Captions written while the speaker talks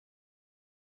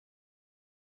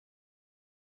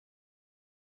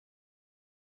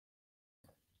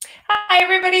Hi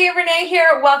everybody, Renee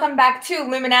here. Welcome back to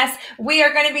Luminous. We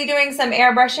are going to be doing some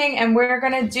airbrushing and we're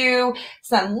going to do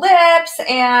some lips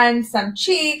and some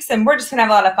cheeks and we're just going to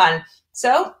have a lot of fun.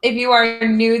 So if you are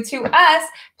new to us,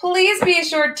 please be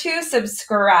sure to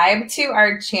subscribe to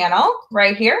our channel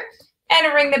right here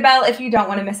and ring the bell if you don't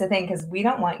want to miss a thing because we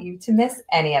don't want you to miss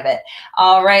any of it.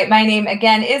 All right, my name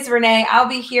again is Renee. I'll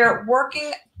be here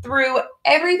working through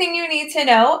everything you need to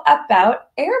know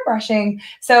about airbrushing.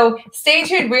 So stay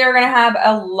tuned. We are going to have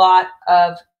a lot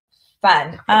of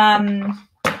fun.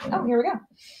 Oh, here we go.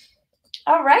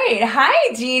 All right.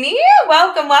 Hi, Jeannie.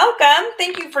 Welcome, welcome.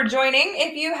 Thank you for joining.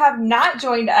 If you have not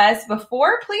joined us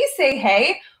before, please say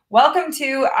hey. Welcome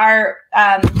to our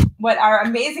what our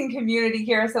amazing community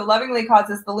here so lovingly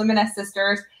calls us the Luminous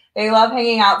Sisters. They love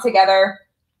hanging out together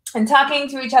and talking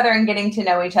to each other and getting to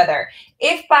know each other.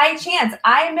 If by chance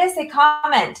I miss a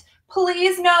comment,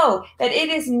 please know that it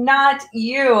is not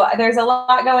you. There's a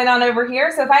lot going on over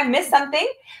here. So if I miss something,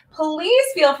 please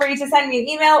feel free to send me an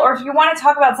email, or if you want to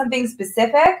talk about something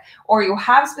specific or you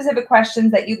have specific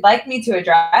questions that you'd like me to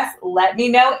address, let me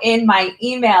know in my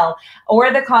email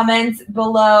or the comments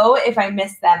below if I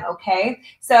miss them, okay?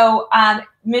 So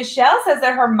Michelle says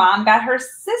that her mom got her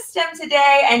system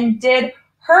today and did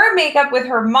her makeup with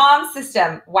her mom's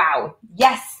system. Wow.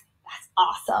 Yes, that's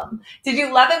awesome. Did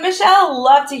you love it, Michelle?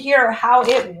 Love to hear how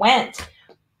it went.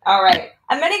 All right.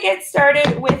 I'm going to get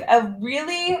started with a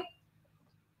really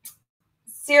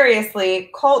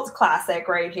seriously cult classic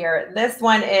right here. This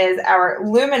one is our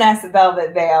Luminous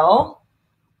Velvet Veil.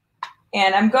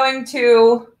 And I'm going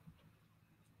to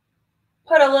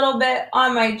put a little bit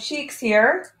on my cheeks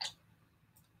here.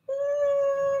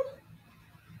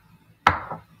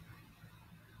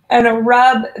 And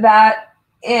rub that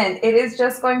in. It is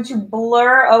just going to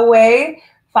blur away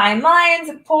fine lines,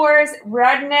 pores,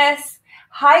 redness.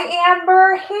 Hi,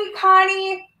 Amber. Hey,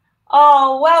 Connie.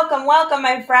 Oh, welcome, welcome,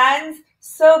 my friends.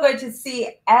 So good to see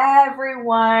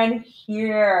everyone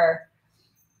here.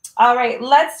 All right,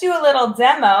 let's do a little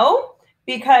demo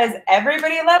because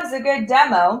everybody loves a good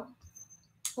demo.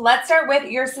 Let's start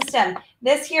with your system.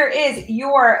 This here is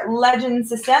your Legend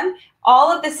system.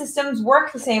 All of the systems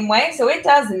work the same way, so it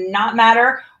does not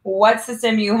matter what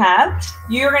system you have.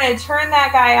 You're going to turn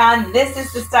that guy on. This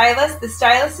is the stylus. The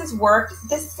styluses worked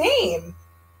the same.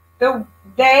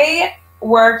 They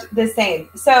worked the same.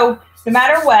 So no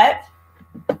matter what,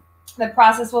 the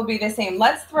process will be the same.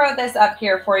 Let's throw this up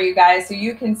here for you guys so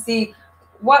you can see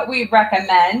what we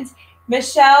recommend.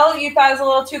 Michelle, you thought it was a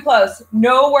little too close.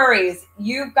 No worries.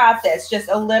 You've got this. Just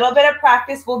a little bit of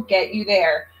practice will get you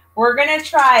there. We're going to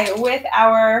try with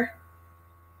our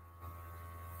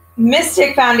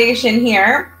Mystic Foundation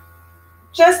here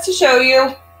just to show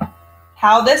you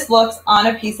how this looks on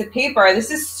a piece of paper. This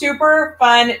is super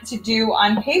fun to do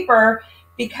on paper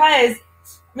because,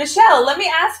 Michelle, let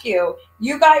me ask you,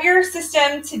 you got your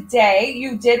system today.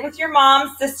 You did with your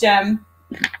mom's system.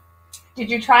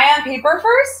 Did you try on paper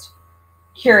first?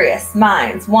 Curious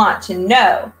minds want to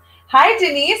know. Hi,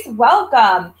 Denise.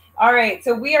 Welcome. All right,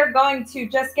 so we are going to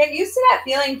just get used to that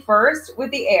feeling first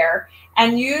with the air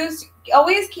and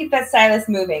always keep that stylus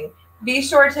moving. Be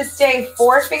sure to stay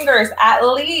 4 fingers at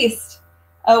least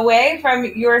away from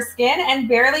your skin and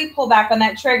barely pull back on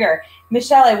that trigger.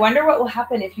 Michelle, I wonder what will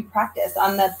happen if you practice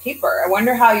on the paper. I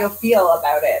wonder how you'll feel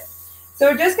about it.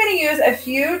 So we're just going to use a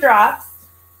few drops,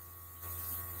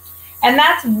 and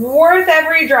that's worth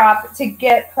every drop to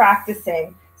get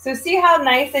practicing. So see how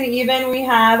nice and even we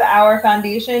have our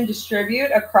foundation distribute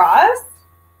across?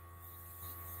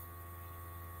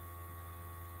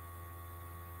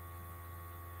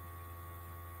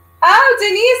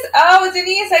 Oh,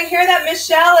 Denise, I hear that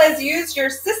Michelle has used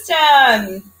your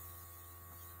system.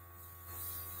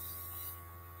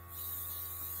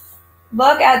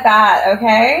 Look at that,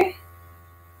 okay?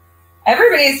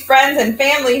 Everybody's friends and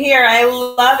family here. I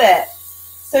love it.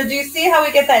 So do you see how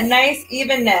we get that nice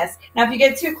evenness? Now, if you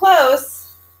get too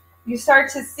close, you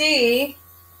start to see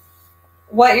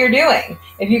what you're doing.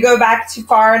 If you go back too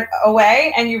far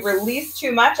away and you release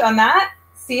too much on that,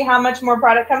 see how much more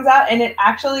product comes out, and it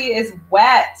actually is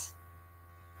wet.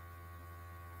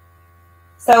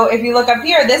 So if you look up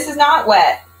here, this is not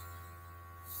wet.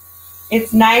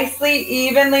 It's nicely,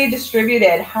 evenly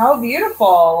distributed. How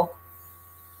beautiful.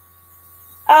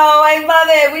 Oh, I love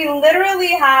it. We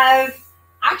literally have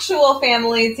actual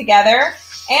family together,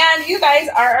 and you guys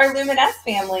are our Luminous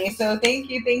family. So thank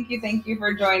you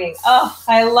for joining. Oh,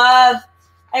 I love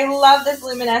this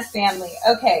Luminous family.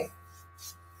 Okay.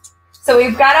 So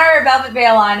we've got our velvet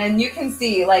veil on, and you can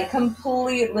see like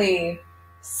completely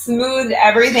smoothed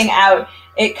everything out.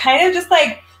 It kind of just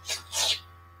like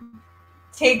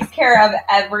takes care of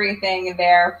everything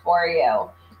there for you.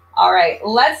 All right,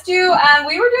 let's do,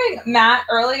 we were doing matte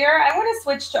earlier. I want to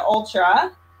switch to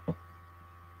ultra.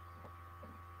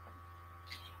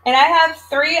 And I have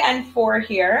 3 and 4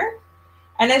 here.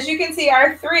 And as you can see,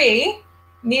 our 3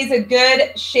 needs a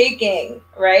good shaking,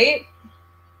 right?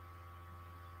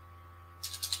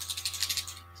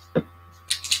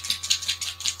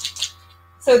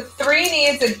 So 3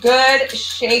 needs a good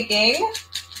shaking.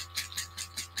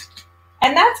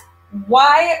 And that's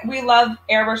why we love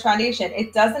Airbrush Foundation.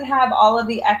 It doesn't have all of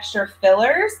the extra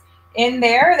fillers in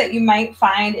there that you might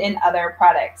find in other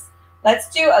products. Let's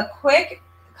do a quick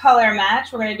color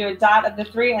match. We're going to do a dot of the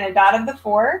 3 and a dot of the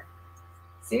 4.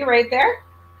 See right there?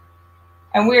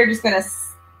 And we're just going to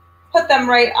put them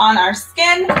right on our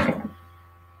skin.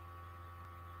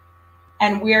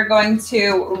 And we're going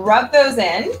to rub those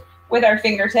in with our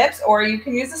fingertips, or you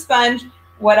can use a sponge,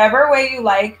 whatever way you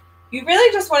like. You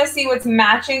really just want to see what's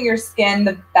matching your skin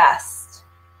the best.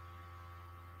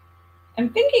 I'm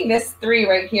thinking this 3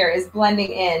 right here is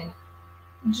blending in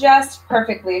just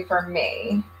perfectly for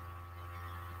me.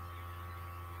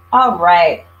 All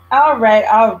right, all right,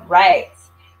 all right.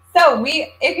 So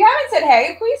if you haven't said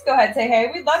hey, please go ahead and say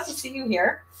hey. We'd love to see you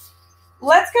here.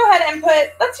 Let's go ahead and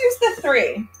let's use the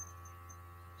 3.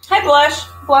 Hi, Blush.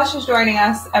 Blush is joining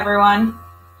us, everyone.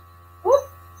 Whoop.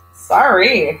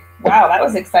 Sorry. Wow, that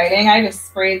was exciting. I just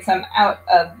sprayed some out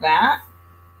of that.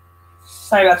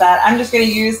 Sorry about that. I'm just going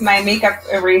to use my makeup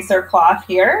eraser cloth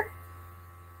here.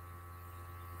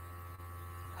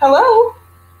 Hello.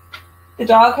 The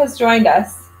dog has joined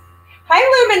us. Hi,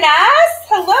 Luminous.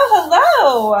 Hello,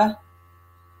 hello.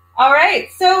 All right,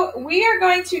 so we are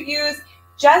going to use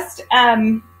just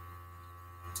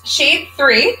shade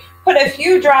 3. Put a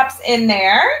few drops in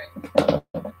there.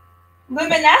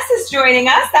 Luminous is joining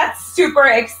us. That's super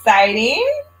exciting.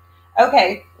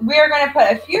 Okay, we are going to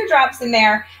put a few drops in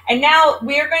there. And now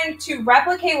we are going to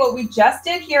replicate what we just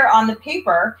did here on the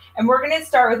paper. And we're going to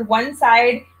start with one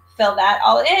side, fill that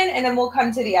all in, and then we'll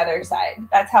come to the other side.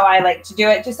 That's how I like to do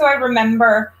it, just so I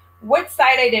remember what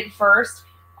side I did first.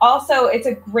 Also, it's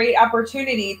a great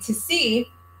opportunity to see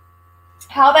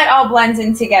how that all blends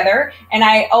in together. And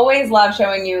I always love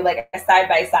showing you like a side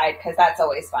by side because that's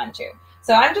always fun too.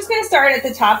 So I'm just going to start at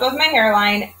the top of my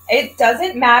hairline. It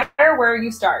doesn't matter where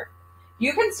you start.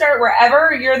 You can start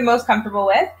wherever you're the most comfortable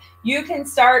with. You can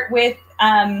start with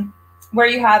where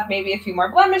you have maybe a few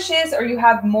more blemishes, or you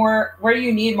have more where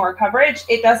you need more coverage.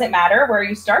 It doesn't matter where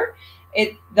you start.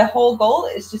 The whole goal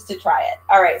is just to try it.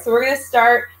 All right, so we're going to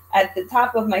start at the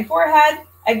top of my forehead.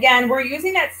 Again, we're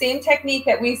using that same technique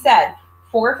that we said.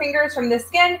 4 fingers from the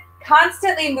skin,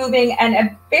 constantly moving,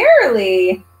 and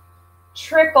barely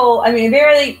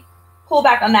pull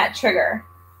back on that trigger.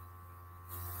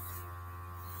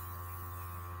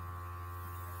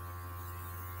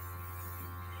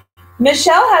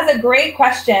 Michelle has a great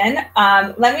question.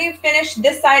 Let me finish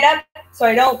this side up so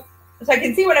I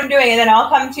can see what I'm doing, and then I'll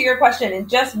come to your question in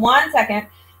just 1 second.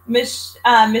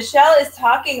 Michelle is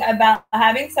talking about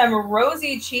having some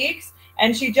rosy cheeks,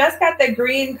 and she just got the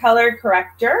green color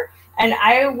corrector, and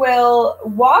I will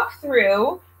walk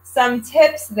through some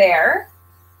tips there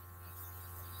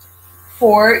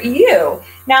for you.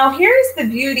 Now, here's the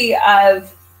beauty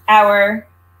of our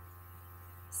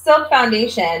Silk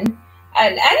Foundation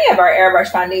and any of our Airbrush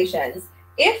foundations.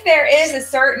 If there is a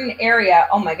certain area,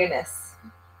 oh my goodness,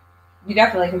 you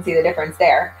definitely can see the difference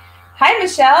there. Hi,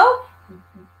 Michelle.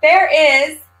 There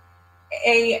is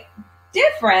a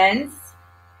difference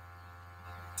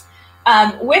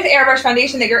with Airbrush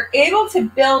Foundation that you're able to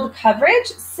build coverage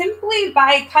simply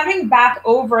by coming back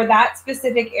over that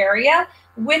specific area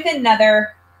with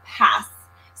another pass.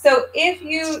 So if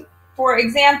you, for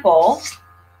example,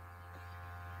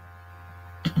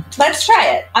 let's try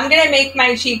it. I'm going to make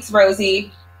my cheeks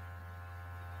rosy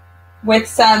with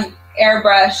some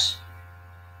Airbrush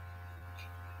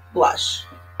Blush,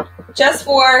 just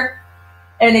for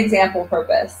an example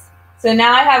purpose. So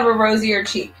now I have a rosier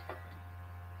cheek.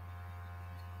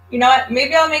 You know what?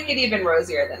 Maybe I'll make it even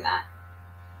rosier than that.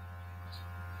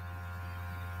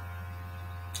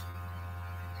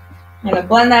 I'm going to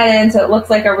blend that in so it looks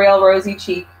like a real rosy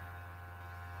cheek.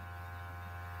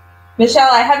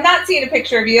 Michelle, I have not seen a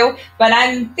picture of you, but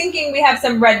I'm thinking we have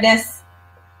some redness,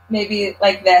 maybe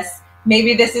like this.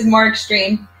 Maybe this is more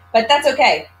extreme, but that's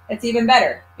okay. It's even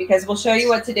better because we'll show you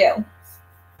what to do.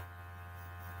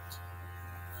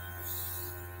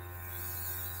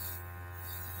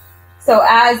 So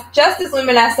just as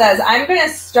Luminous says, I'm going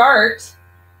to start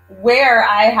where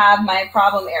I have my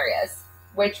problem areas,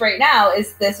 which right now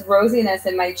is this rosiness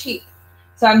in my cheek.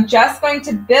 So I'm just going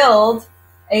to build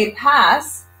a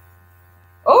pass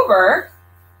over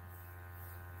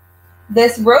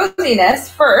this rosiness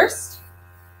first.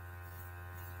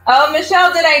 Oh,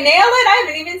 Michelle, did I nail it? I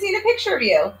haven't even seen a picture of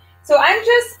you. So I'm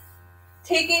just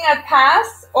taking a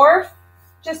pass or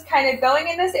just kind of going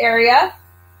in this area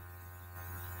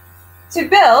to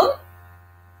build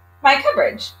my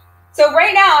coverage. So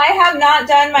right now I have not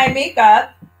done my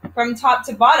makeup from top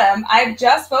to bottom. I've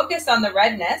just focused on the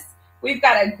redness. We've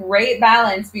got a great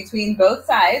balance between both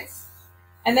sides.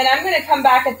 And then I'm going to come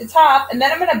back at the top and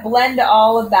then I'm going to blend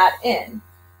all of that in.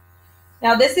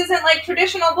 Now this isn't like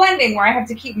traditional blending where I have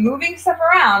to keep moving stuff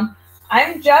around.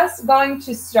 I'm just going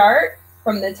to start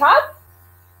from the top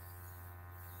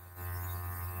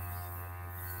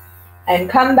and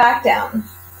come back down.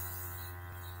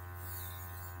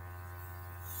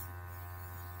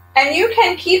 And you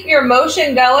can keep your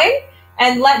motion going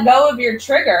and let go of your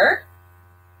trigger.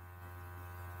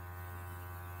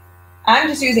 I'm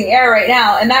just using air right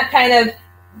now, and that kind of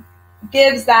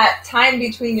gives that time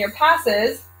between your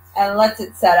passes and lets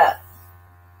it set up.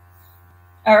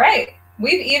 All right,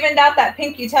 we've evened out that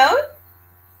pinky tone.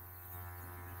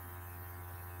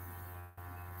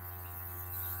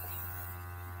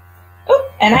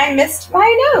 Oh, and I missed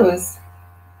my nose.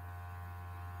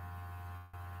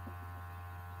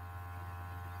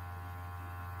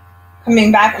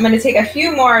 Coming back, I'm going to take a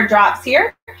few more drops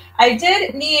here. I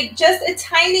did need just a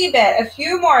tiny bit, a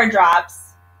few more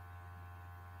drops.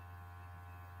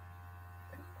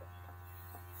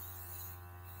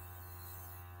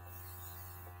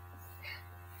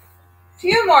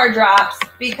 Few more drops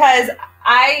because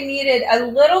I needed a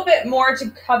little bit more to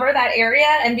cover that area,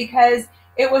 and because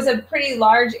it was a pretty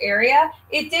large area,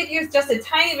 it did use just a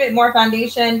tiny bit more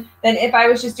foundation than if I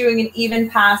was just doing an even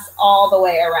pass all the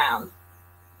way around.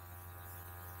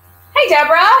 Hey,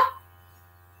 Deborah.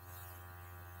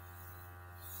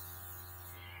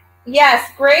 Yes,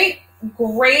 great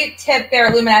tip there,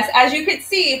 Luminous. As you could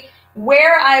see,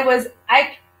 where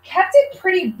I kept it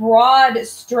pretty broad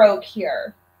stroke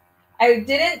here. I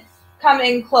didn't come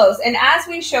in close. And as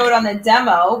we showed on the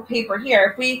demo paper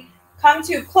here, if we come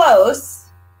too close,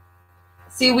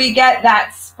 see, we get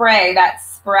that spray, that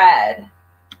spread.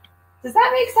 Does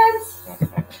that make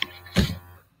sense?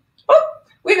 Oh,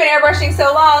 we've been airbrushing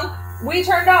so long, we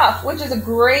turned off, which is a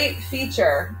great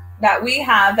feature that we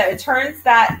have, that it turns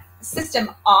that system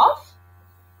off.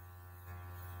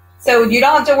 So you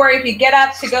don't have to worry if you get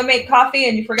up to go make coffee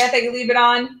and you forget that you leave it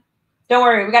on. Don't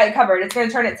worry, we got it covered. It's going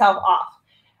to turn itself off.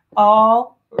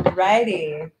 All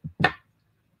righty.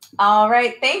 All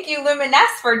right. Thank you, Luminous,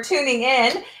 for tuning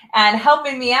in and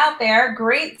helping me out there.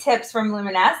 Great tips from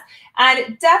Luminous.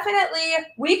 And definitely,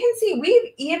 we can see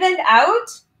we've evened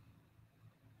out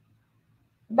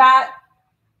that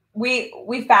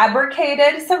we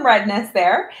fabricated some redness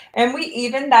there, and we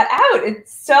evened that out.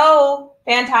 It's so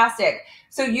fantastic.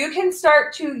 So you can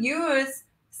start to use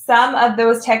some of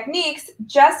those techniques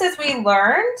just as we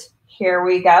learned. Here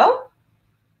we go.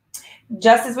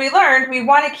 Just as we learned, we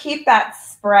want to keep that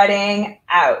spreading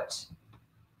out.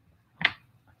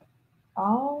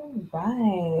 All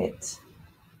right.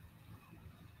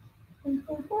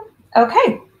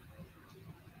 Okay.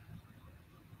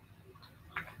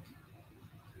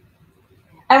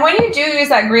 And when you do use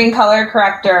that green color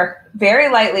corrector, very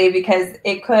lightly, because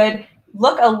it could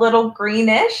look a little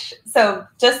greenish. So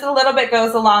just a little bit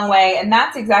goes a long way. And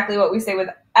that's exactly what we say with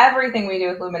everything we do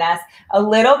with Luminous. A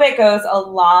little bit goes a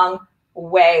long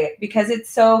way because it's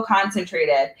so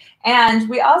concentrated. And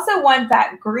we also want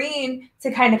that green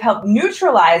to kind of help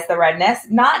neutralize the redness,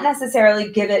 not necessarily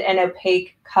give it an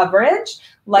opaque coverage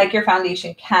like your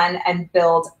foundation can and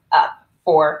build up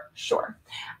for sure.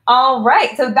 All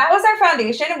right, so that was our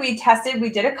foundation. We tested, we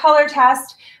did a color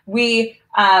test. We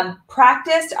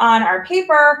practiced on our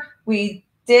paper. We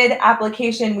did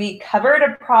application. We covered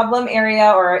a problem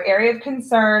area or area of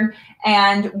concern,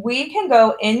 and we can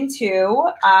go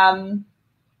into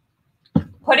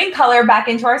putting color back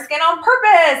into our skin on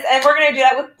purpose, and we're gonna do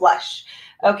that with blush.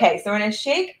 Okay, so we're gonna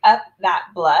shake up that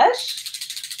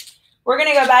blush. We're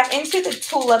gonna go back into the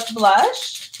Tulip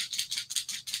blush.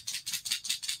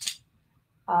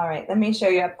 All right, let me show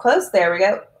you up close. There we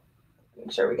go.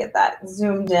 Make sure we get that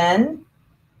zoomed in.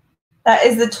 That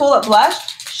is the Tulip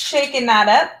blush, shaking that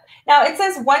up. Now it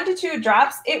says 1 to 2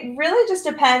 drops. It really just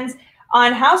depends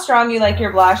on how strong you like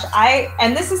your blush.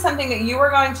 And this is something that you are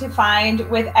going to find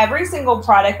with every single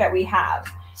product that we have.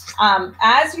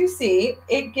 As you see,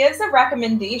 it gives a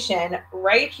recommendation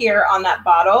right here on that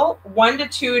bottle, 1 to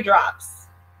 2 drops,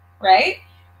 right?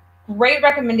 Great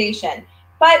recommendation.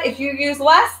 But if you use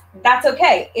less, that's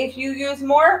okay. If you use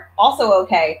more, also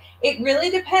okay. It really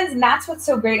depends, and that's what's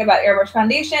so great about airbrush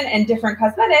foundation and different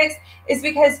cosmetics, is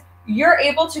because you're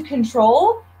able to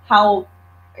control how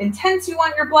intense you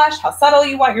want your blush, how subtle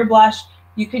you want your blush.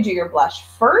 You could do your blush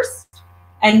first,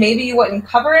 and maybe you wouldn't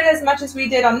cover it as much as we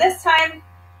did on this time.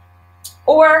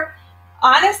 Or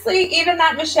honestly, even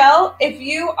that, Michelle, if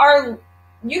you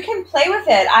can play with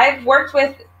it. I've worked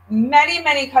with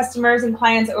many customers and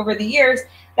clients over the years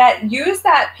that use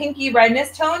that pinky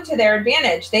redness tone to their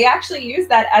advantage. They actually use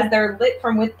that as their lit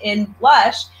from within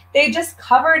blush. They just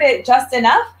covered it just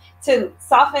enough to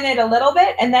soften it a little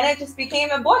bit, and then it just became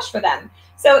a blush for them.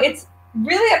 So it's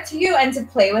really up to you and to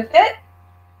play with it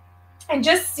and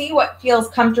just see what feels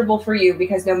comfortable for you,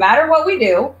 because no matter what we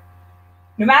do,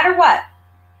 no matter what,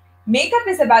 makeup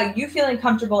is about you feeling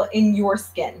comfortable in your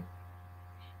skin.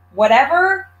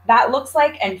 Whatever that looks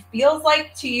like and feels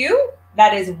like to you,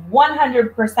 that is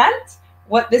 100%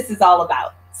 what this is all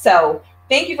about. So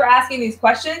thank you for asking these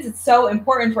questions. It's so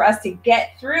important for us to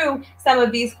get through some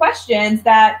of these questions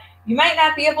that you might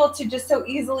not be able to just so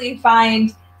easily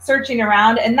find searching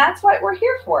around, and that's what we're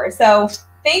here for. So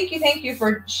thank you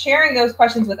for sharing those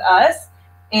questions with us,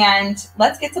 and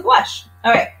let's get to blush.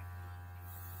 All right.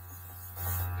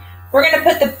 We're going to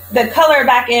put the color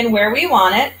back in where we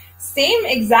want it. Same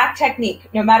exact technique.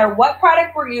 No matter what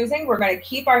product we're using, we're going to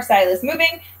keep our stylus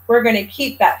moving. We're going to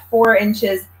keep that 4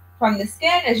 inches from the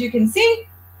skin, as you can see.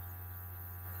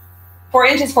 4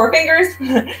 inches, 4 fingers,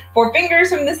 4 fingers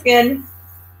from the skin.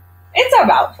 It's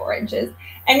about 4 inches.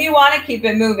 And you want to keep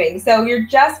it moving. So you're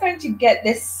just going to get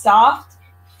this soft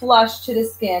flush to the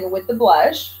skin with the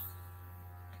blush.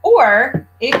 Or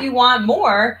if you want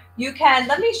more, you can,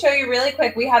 let me show you really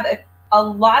quick. We have a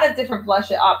lot of different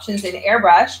blush options in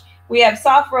Airbrush. We have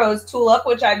Soft Rose, Tulip,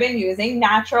 which I've been using,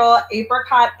 Natural,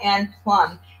 Apricot, and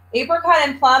Plum. Apricot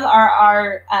and Plum are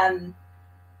our,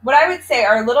 what I would say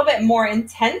are a little bit more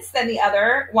intense than the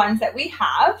other ones that we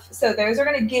have. So those are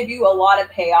going to give you a lot of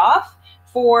payoff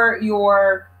for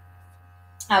your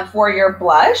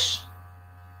blush.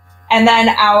 And then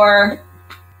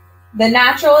the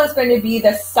Natural is going to be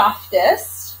the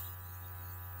softest.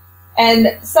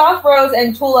 And Soft Rose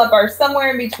and Tulip are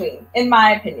somewhere in between, in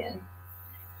my opinion.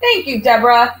 Thank you,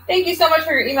 Deborah. Thank you so much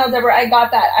for your email, Deborah. I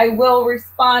got that. I will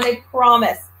respond, I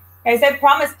promise. I said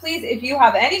promise, please, if you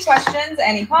have any questions,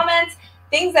 any comments,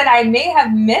 things that I may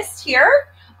have missed here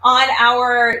on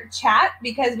our chat,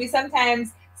 because we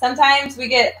sometimes we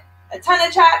get a ton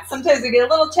of chat, sometimes we get a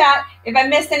little chat. If I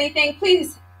missed anything,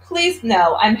 please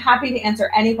know. I'm happy to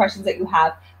answer any questions that you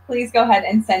have. Please go ahead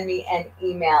and send me an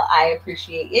email. I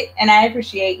appreciate it, and I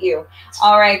appreciate you.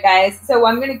 All right, guys. So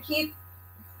I'm going to keep,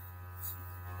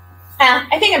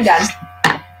 I think I'm done.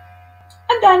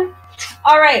 I'm done.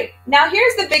 All right. Now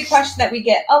here's the big question that we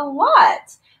get a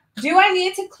lot. Do I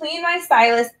need to clean my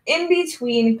stylus in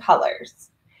between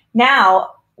colors?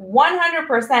 Now,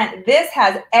 100%, this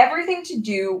has everything to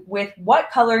do with what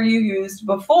color you used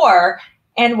before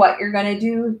and what you're going to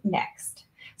do next.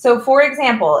 So for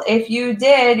example, if you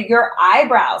did your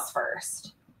eyebrows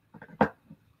first,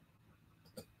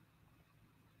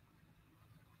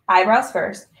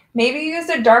 maybe you used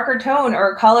a darker tone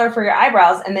or color for your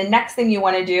eyebrows, and the next thing you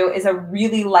want to do is a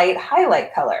really light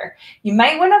highlight color. You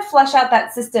might want to flush out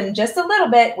that system just a little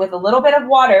bit with a little bit of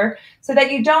water so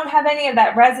that you don't have any of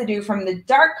that residue from the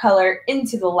dark color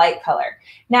into the light color.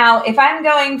 Now, if I'm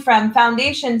going from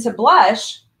foundation to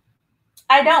blush,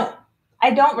 I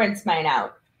don't rinse mine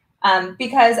out.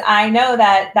 Because I know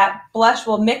that that blush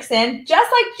will mix in,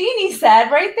 just like Jeannie said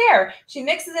right there. She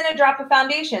mixes in a drop of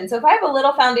foundation. So if I have a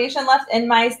little foundation left in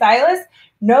my stylus,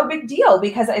 no big deal,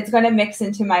 because it's going to mix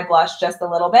into my blush just a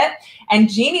little bit. And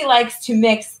Jeannie likes to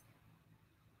mix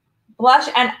blush,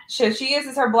 and so she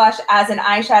uses her blush as an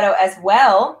eyeshadow as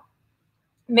well,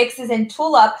 mixes in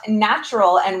Tulip,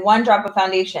 Natural, and 1 drop of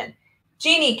foundation.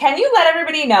 Jeannie, can you let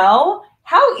everybody know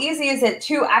how easy is it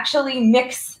to actually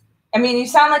mix? I mean, you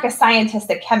sound like a scientist,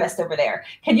 a chemist over there.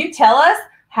 Can you tell us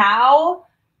how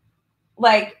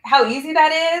easy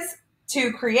that is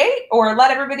to create, or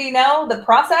let everybody know the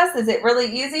process? Is it really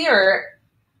easy, or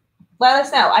let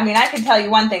us know? I mean, I can tell you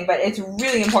one thing, but it's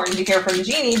really important to hear from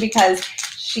Jeannie because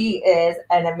she is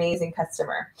an amazing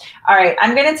customer. All right,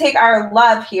 I'm going to take our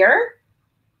Love here.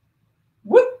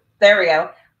 Whoop, there we go.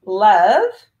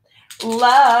 Love.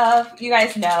 You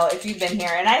guys know if you've been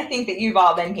here, and I think that you've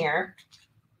all been here,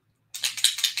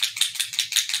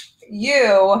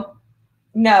 you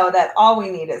know that all we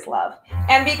need is love.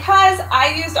 And because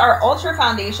I used our Ultra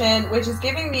Foundation, which is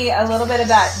giving me a little bit of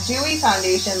that dewy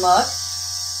foundation look,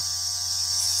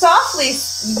 softly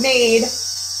made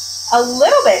a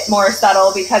little bit more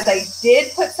subtle because I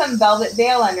did put some Velvet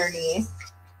Veil underneath.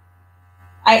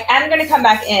 I am going to come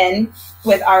back in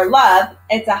with our Love.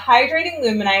 It's a hydrating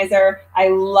luminizer. I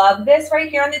love this right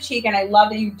here on the cheek, and I love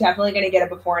that you're definitely going to get a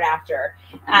before and after.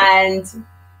 And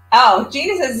oh,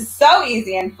 Jeannie says it's so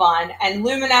easy and fun. And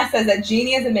Luminous says that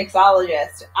Jeannie is a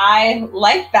mixologist. I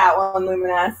like that one,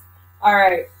 Luminous. All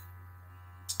right.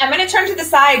 I'm going to turn to the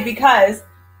side because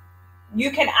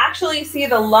you can actually see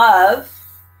the Love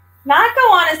not go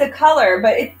on as a color,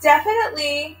 but it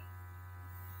definitely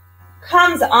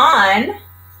comes on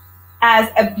as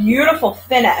a beautiful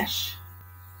finish.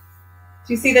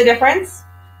 Do you see the difference?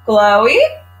 Glowy,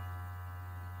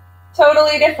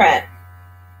 totally different.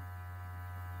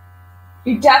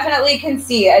 You definitely can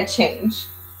see a change.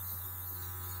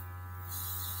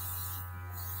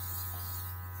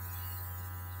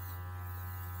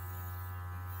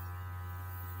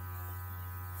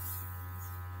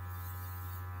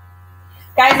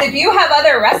 Guys, if you have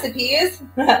other recipes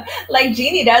like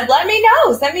Jeannie does, let me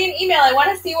know. Send me an email. I want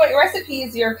to see what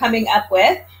recipes you're coming up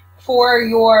with for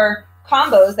your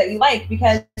combos that you like,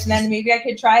 because then maybe I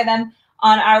could try them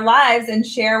on our lives and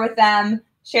share with them,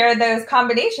 share those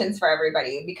combinations for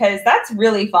everybody, because that's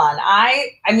really fun.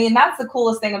 I mean, that's the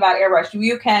coolest thing about Airbrush.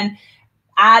 You can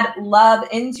add Love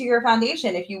into your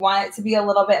foundation. If you want it to be a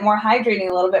little bit more hydrating,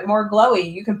 a little bit more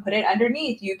glowy, you can put it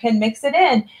underneath. You can mix it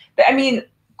in. But I mean,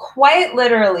 quite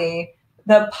literally,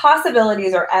 the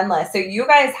possibilities are endless. So you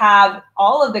guys have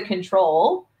all of the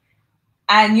control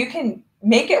and you can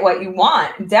make it what you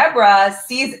want. Deborah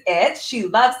sees it. She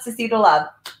loves to see the love.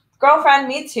 Girlfriend,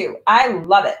 me too. I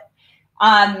love it.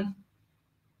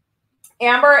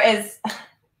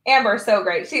 Amber's so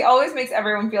great. She always makes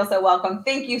everyone feel so welcome.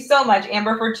 Thank you so much,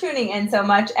 Amber, for tuning in so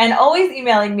much and always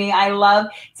emailing me. I love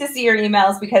to see your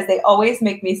emails because they always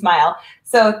make me smile.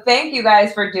 So thank you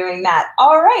guys for doing that.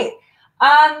 All right.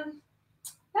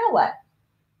 Now what?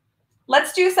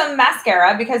 Let's do some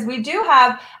mascara because we do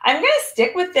have, I'm going to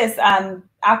stick with this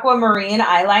aquamarine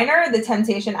eyeliner, the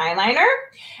Temptation eyeliner,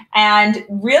 and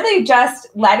really just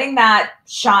letting that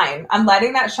shine. I'm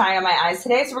letting that shine on my eyes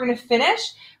today. So we're going to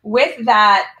finish with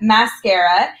that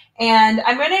mascara, and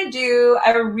I'm going to do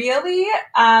a really,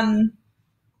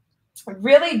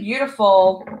 really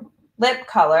beautiful lip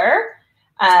color.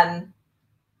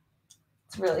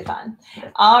 It's really fun.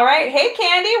 All right. Hey,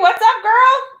 Candy, what's up,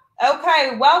 girl?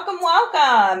 Okay, welcome,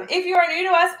 welcome. If you are new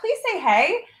to us, please say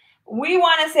hey. We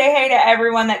want to say hey to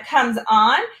everyone that comes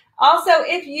on. Also,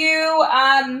 if you're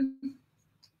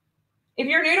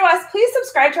new to us, please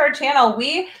subscribe to our channel.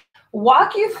 We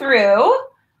walk you through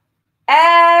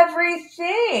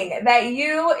everything that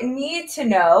you need to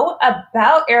know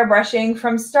about airbrushing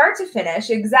from start to finish,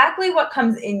 exactly what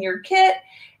comes in your kit,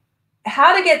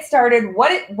 how to get started,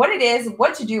 what it is,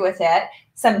 what to do with it,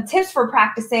 some tips for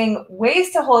practicing,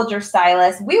 ways to hold your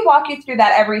stylus. We walk you through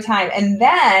that every time. And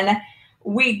then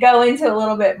we go into a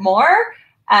little bit more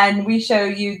and we show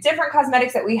you different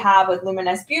cosmetics that we have with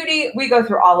Luminous Beauty. We go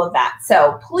through all of that.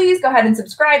 So please go ahead and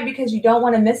subscribe because you don't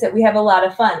want to miss it. We have a lot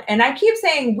of fun. And I keep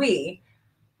saying we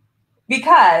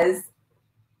because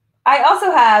I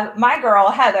also have my girl,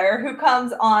 Heather, who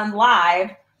comes on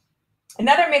live.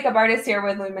 Another makeup artist here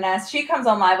with Luminous. She comes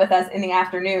on live with us in the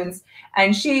afternoons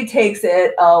and she takes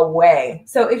it away.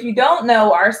 So if you don't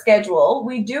know our schedule,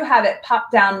 we do have it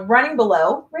popped down running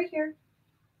below right here.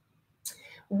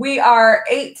 We are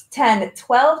 8, 10,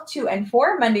 12, 2, and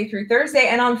 4, Monday through Thursday.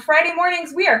 And on Friday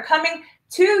mornings, we are coming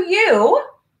to you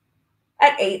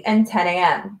at 8 and 10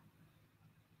 a.m.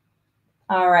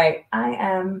 All right,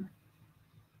 I'm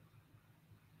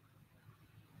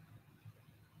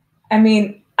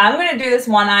going to do this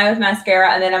one eye with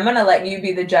mascara, and then I'm going to let you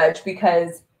be the judge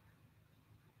because,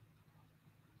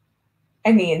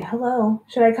 hello.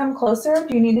 Should I come closer?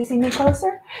 Do you need to see me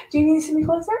closer? Do you need to see me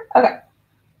closer? Okay.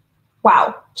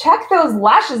 Wow. Check those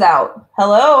lashes out.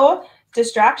 Hello.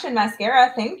 Distraction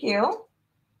mascara. Thank you.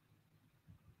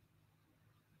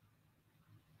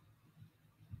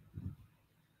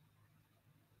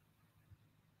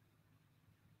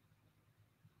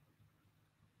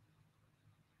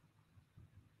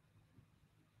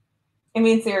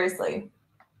 Seriously.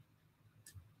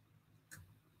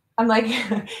 I'm like,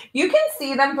 you can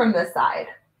see them from this side.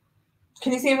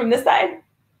 Can you see them from this side?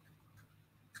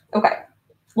 Okay.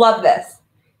 Love this.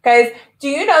 Guys, do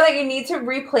you know that you need to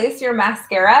replace your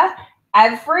mascara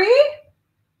every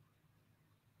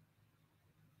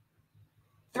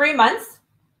 3 months?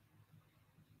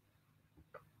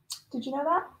 Did you know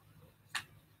that?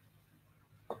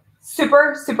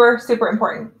 Super, super, super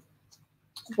important.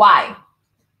 Why?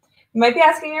 You might be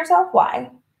asking yourself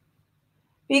why.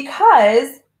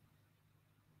 Because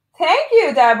Thank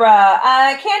you, Deborah.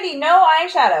 Candy, no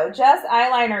eyeshadow, just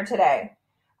eyeliner today.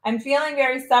 I'm feeling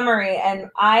very summery, and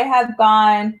I have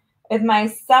gone with my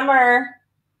summer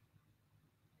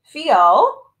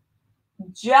feel.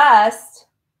 Just,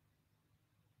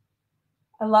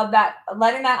 I love that,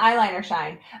 letting that eyeliner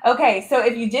shine. Okay, so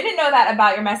if you didn't know that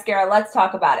about your mascara, let's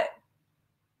talk about it.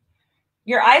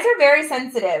 Your eyes are very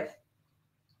sensitive,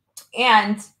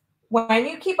 and when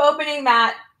you keep opening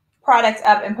that product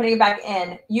up and putting it back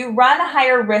in, you run a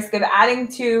higher risk of adding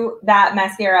to that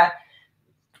mascara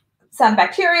some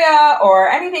bacteria or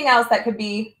anything else that could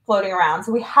be floating around.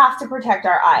 So we have to protect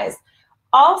our eyes.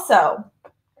 Also,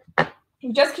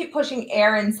 you just keep pushing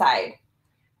air inside.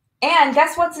 And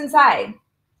guess what's inside?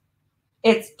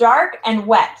 It's dark and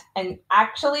wet. And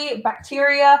actually,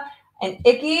 bacteria and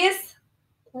ickies,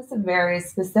 that's a very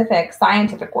specific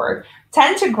scientific word,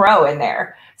 tend to grow in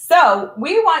there. So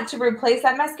we want to replace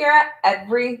that mascara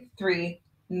every 3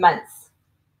 months.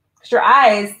 Because your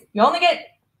eyes, you only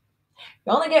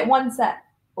get one set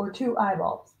or 2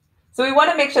 eyeballs. So we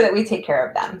want to make sure that we take care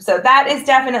of them. So that is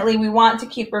definitely, we want to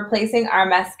keep replacing our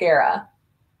mascara.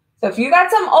 So if you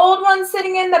got some old ones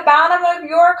sitting in the bottom of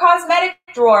your cosmetic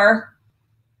drawer,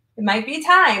 it might be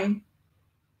time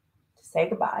to say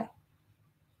goodbye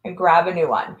and grab a new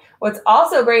one. What's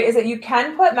also great is that you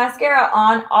can put mascara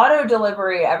on auto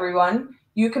delivery, everyone.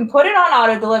 You can put it on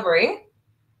auto delivery.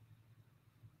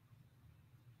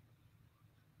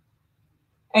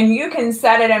 And you can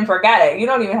set it and forget it. You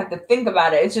don't even have to think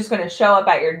about it. It's just going to show up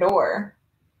at your door.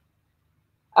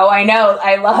 Oh, I know.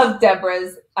 I love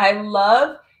Deborah's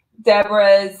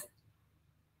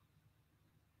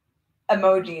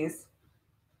emojis.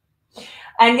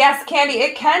 And yes, Candy,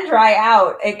 it can dry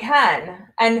out. It can.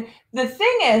 And the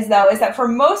thing is, though, is that for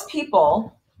most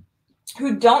people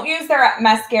who don't use their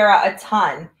mascara a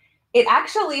ton, it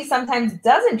actually sometimes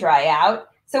doesn't dry out.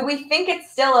 So we think it's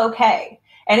still okay.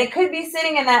 And it could be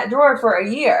sitting in that drawer for a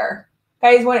year.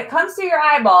 Guys, when it comes to your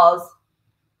eyeballs,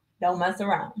 don't mess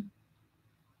around.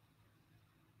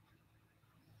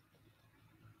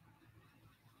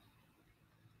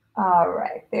 All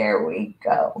right, there we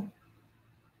go.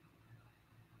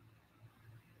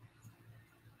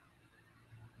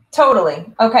 Totally.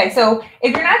 Okay, so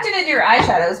if you're not going to do your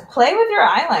eyeshadows, play with your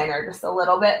eyeliner just a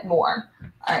little bit more.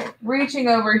 All right, reaching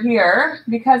over here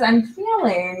because I'm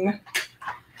feeling,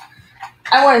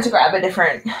 I wanted to grab a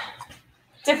different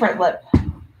lip.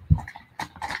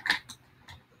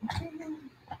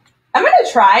 I'm going to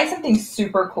try something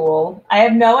super cool. I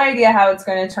have no idea how it's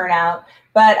going to turn out,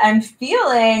 but I'm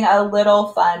feeling a little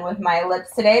fun with my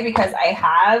lips today because I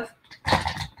have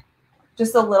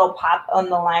just a little pop on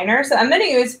the liner. So I'm going to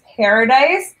use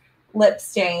Paradise Lip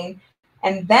Stain,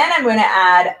 and then I'm going to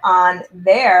add on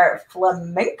there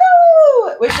Flamenco,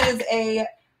 which is a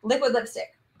liquid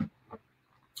lipstick.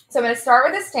 So I'm going to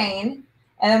start with a stain,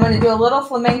 and I'm going to do a little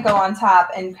Flamenco on top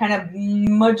and kind of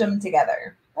mudge them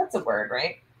together. That's a word,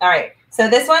 right? All right. So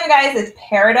this one, guys, is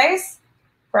Paradise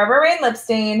Forever Rain Lip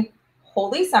Stain,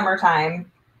 Holy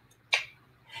Summertime.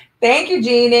 Thank you,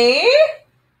 Jeannie.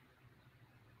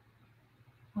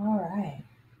 All right.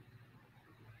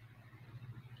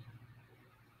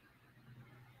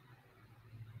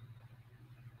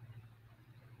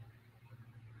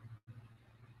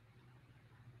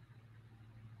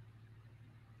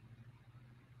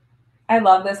 I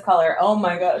love this color. Oh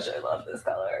my gosh, I love this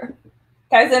color.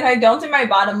 Guys, if I don't do my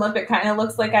bottom lip, it kind of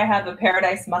looks like I have a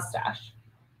Paradise mustache.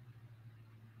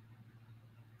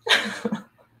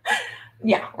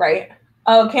 Yeah, right.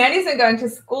 Oh, Candy's been going to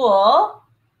school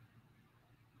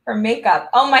for makeup.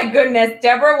 Oh my goodness.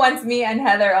 Deborah wants me and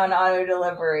Heather on auto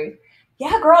delivery.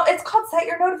 Yeah, girl, it's called Set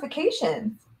Your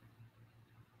Notifications.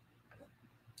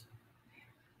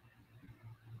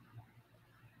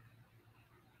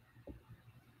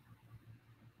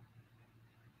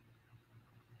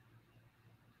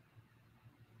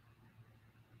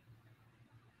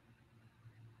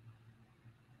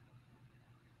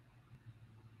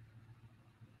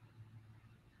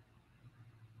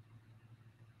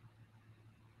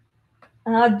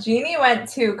 Jeannie went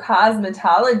to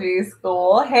cosmetology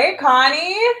school. Hey,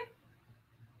 Connie.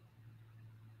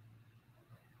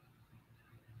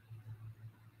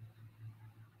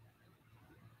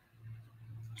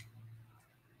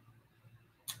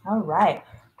 All right.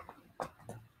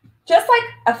 Just like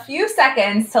a few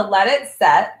seconds to let it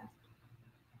set.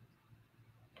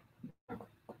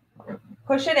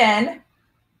 Push it in.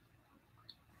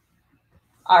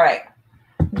 All right.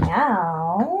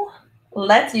 Now,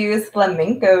 let's use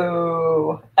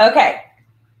Flamenco. Okay.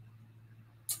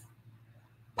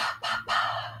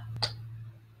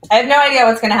 I have no idea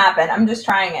what's going to happen. I'm just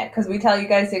trying it because we tell you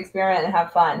guys to experiment and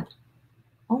have fun.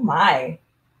 Oh my.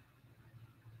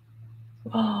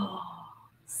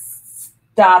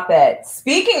 Stop it.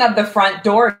 Speaking of the front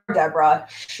door, Deborah,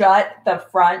 shut the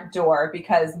front door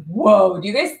because, whoa, do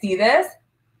you guys see this?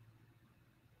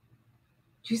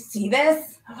 Do you see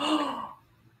this? I'm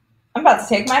about to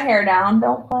take my hair down.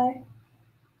 Don't play.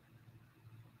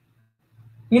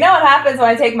 You know what happens when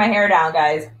I take my hair down,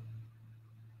 guys?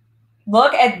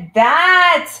 Look at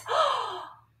that.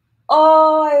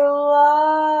 Oh, I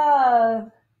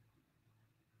love.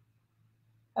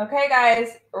 Okay,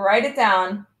 guys, write it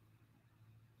down.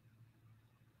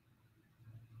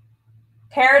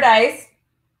 Paradise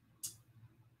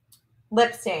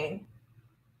lip stain.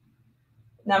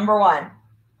 Number 1.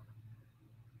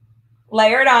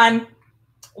 Layer it on.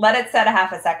 Let it set a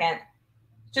half a second,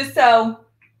 just so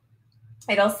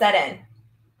it'll set in.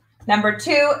 Number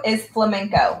 2 is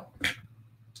flamenco.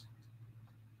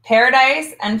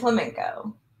 Paradise and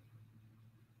flamenco.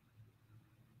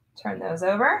 Turn those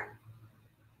over.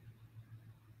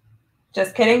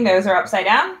 Just kidding, those are upside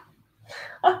down.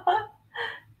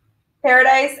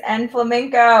 Paradise and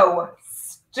flamenco.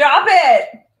 Stop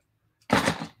it.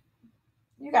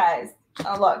 You guys,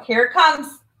 oh look, here it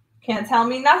comes. Can't tell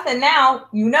me nothing now.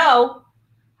 You know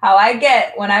how I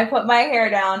get when I put my hair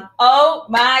down. Oh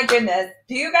my goodness.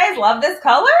 Do you guys love this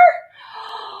color?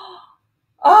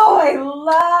 Oh, I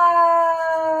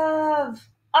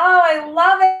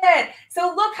love it.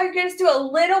 So look how you can just do a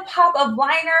little pop of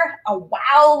liner, a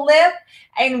wow lip,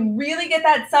 and really get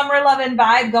that summer loving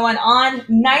vibe going on.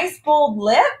 Nice bold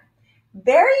lip.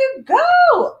 There you go.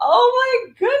 Oh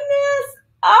my goodness.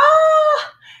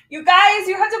 Ah, you guys,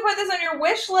 you have to put this on your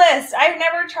wish list. I've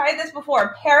never tried this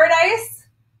before. Paradise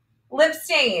lip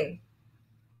stain.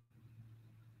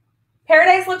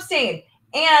 Paradise lip stain.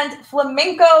 And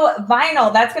flamenco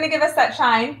vinyl. That's going to give us that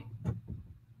shine.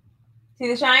 See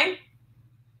the shine?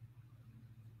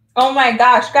 Oh my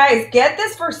gosh, guys, get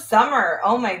this for summer.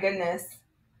 Oh my goodness.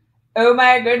 Oh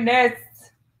my goodness.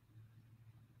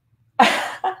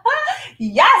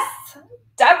 Yes,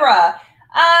 Deborah.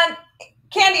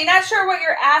 Candy, not sure what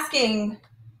you're asking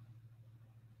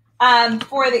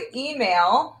for the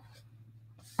email.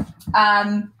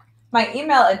 My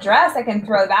email address, I can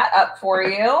throw that up for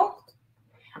you.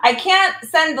 I can't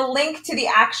send the link to the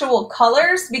actual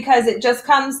colors because it just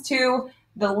comes to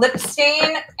the lip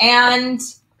stain and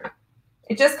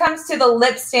the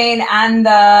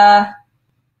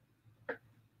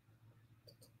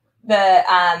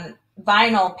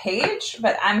vinyl page,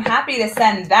 but I'm happy to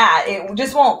send that. It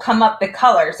just won't come up the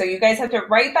color. So you guys have to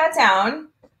write that down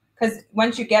because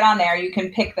once you get on there, you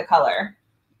can pick the color.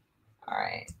 All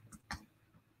right.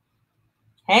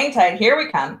 Hang tight. Here we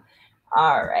come.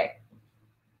 All right.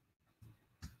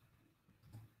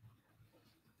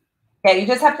 Okay, you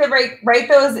just have to write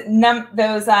those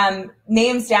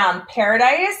names down.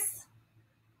 Paradise.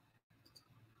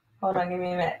 Hold on, give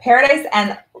me a minute. Paradise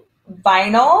and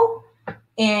vinyl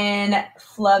in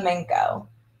flamenco.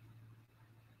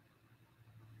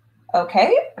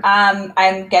 Okay,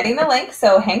 I'm getting the link,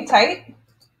 so hang tight.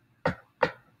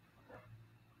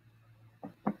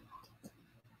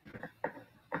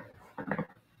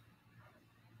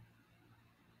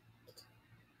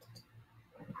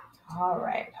 All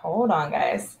right, hold on,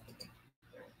 guys.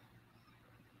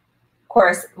 Of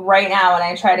course, right now when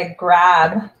I try to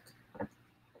grab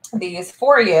these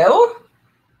for you,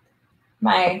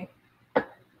 my,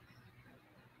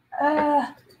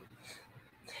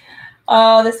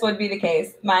 oh, this would be the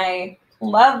case. My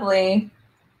lovely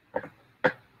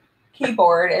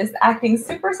keyboard is acting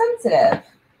super sensitive.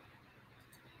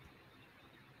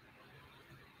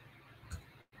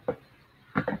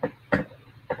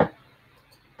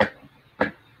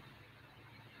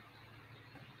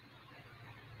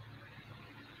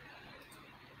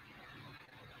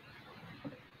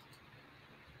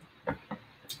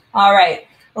 All right,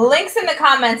 links in the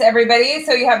comments, everybody.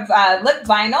 So you have lip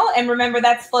vinyl, and remember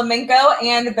that's flamenco,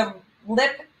 and the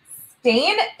lip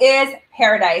stain is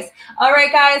paradise. All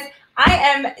right, guys, I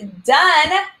am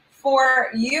done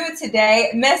for you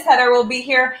today. Miss Heather will be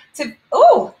here to,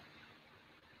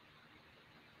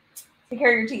 take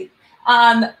care of your teeth.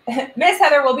 Miss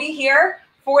Heather will be here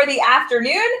for the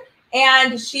afternoon,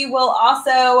 and she will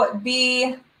also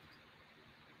be,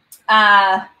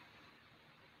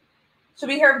 she'll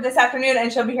be here this afternoon,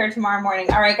 and she'll be here tomorrow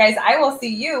morning. All right, guys, I will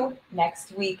see you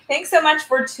next week. Thanks so much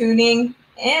for tuning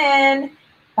in.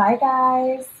 Bye,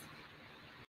 guys.